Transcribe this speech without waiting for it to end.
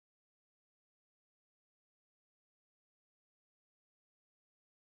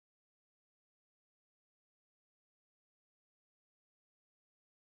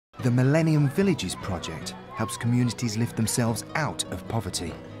The Millennium Villages project helps communities lift themselves out of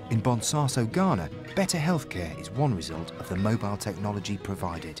poverty. In Bonsaaso Ghana, better healthcare is one result of the mobile technology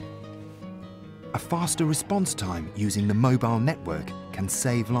provided. A faster response time using the mobile network can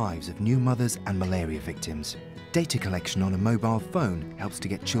save lives of new mothers and malaria victims. Data collection on a mobile phone helps to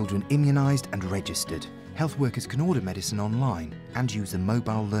get children immunised and registered. Health workers can order medicine online and use the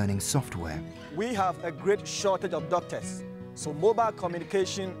mobile learning software. We have a great shortage of doctors, so mobile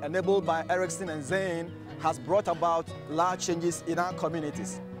communication enabled by Ericsson and Zain has brought about large changes in our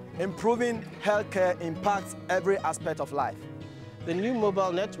communities. Improving healthcare impacts every aspect of life. The new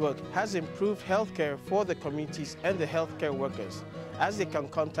mobile network has improved healthcare for the communities and the healthcare workers, as they can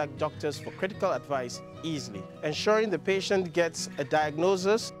contact doctors for critical advice easily, ensuring the patient gets a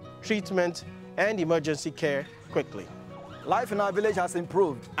diagnosis, treatment, and emergency care quickly. Life in our village has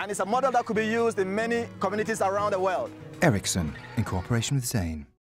improved, and it's a model that could be used in many communities around the world. Ericsson, in cooperation with Zain.